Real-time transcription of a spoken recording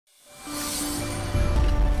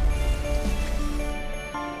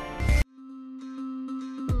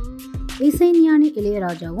இசைஞானி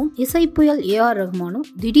இளையராஜாவும் இசைப்புயல் A.R.Rahmaனும்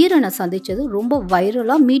திடீரென சந்திச்சது ரொம்ப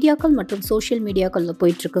வைரலா மீடியாக்கள் மற்றும் சோசியல் மீடியாக்கள்ல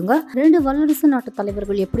போயிட்டு இருக்குங்க. ரெண்டு வல்லரசு நாட்டு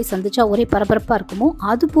தலைவர்கள் எப்படி சந்திச்சா ஒரே பரபரப்பா இருக்குமோ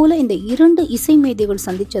அது போல இந்த இரண்டு இசை மேதைகள்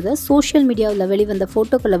சந்திச்சதை சோசியல் மீடியாவில் வெளிவந்த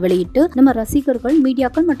போட்டோக்களை வெளியிட்டு நம்ம ரசிகர்கள்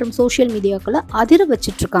மீடியாக்கள் மற்றும் சோசியல் மீடியாக்களை அதிர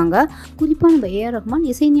வச்சிட்டு இருக்காங்க. குறிப்பா நம்ம A.R.Rahman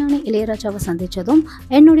இசைஞானி இளையராஜாவை சந்திச்சதும்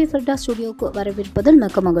என்னுடைய ஃபிர்டா ஸ்டுடியோவுக்கு வரவேற்பதில்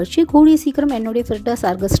மிக்க மகிழ்ச்சி. கூடிய சீக்கிரம் என்னுடைய ஃபிர்டாஸ்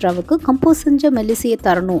ஆர்கெஸ்ட்ராவுக்கு கம்போஸ் செஞ்ச மெல்லிசையை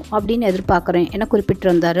தரணும் அப்படின்னு எதிர்பார்க்கிறேன் என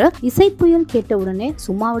குறிப்பிட்டிருந்தாரு. இசை புயல் கேட்ட உடனே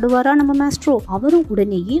சும்மா விடுவாரா நம்ம மாஸ்ட்ரோ? அவரும்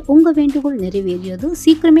உடனேயே உங்க வேண்டுகோள் நிறைவேறியது,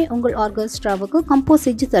 சீக்கிரமே உங்கள் ஆர்கெஸ்ட்ராவுக்கு கம்போஸ்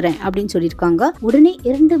செஞ்சு தரேன் அப்படின்னு சொல்லியிருக்காங்க. உடனே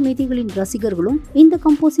இரண்டு மேதைகளின் ரசிகர்களும் இந்த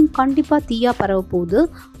கம்போசிங் கண்டிப்பா தீயா பரவ போகுது.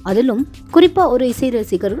 அதிலும் குறிப்பா ஒரு இசை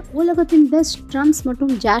ரசிகர் உலகத்தின் பெஸ்ட் ட்ரம்ஸ்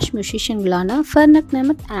மற்றும் ஜாஸ் மியூசிஷியன்களான ஃபெர்னக்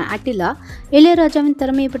நெமத் அட்டிலா இளையராஜாவின்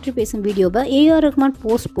திறமையை பற்றி பேசும் வீடியோவை A.R.Rahman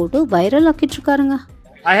போஸ்ட் போட்டு வைரல் ஆக்கிட்டு இருக்காருங்க.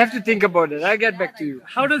 I have to think about it. I'll get back to you.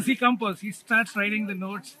 How does he compose? He starts writing the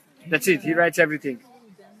notes. That's it. He writes everything.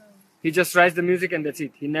 He just writes the music and that's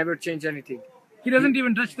it. He never changes anything. He doesn't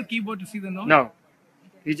even touch the keyboard to see the notes? No.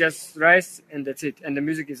 He just writes and that's it. And the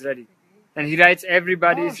music is ready. And he writes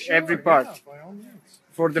everybody's every part.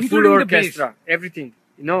 For the full orchestra. Everything.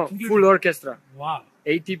 You know, full orchestra. Wow.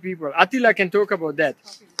 80 people. Attila can talk about that.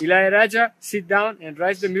 Illayaraja sit down and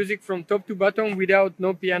writes the music from top to bottom without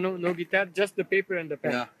no piano, no guitar, just the paper and the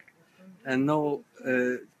pen. Yeah. And no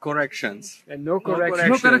corrections. And no corrections.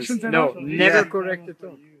 No corrections at all? No, never correct at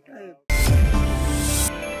all.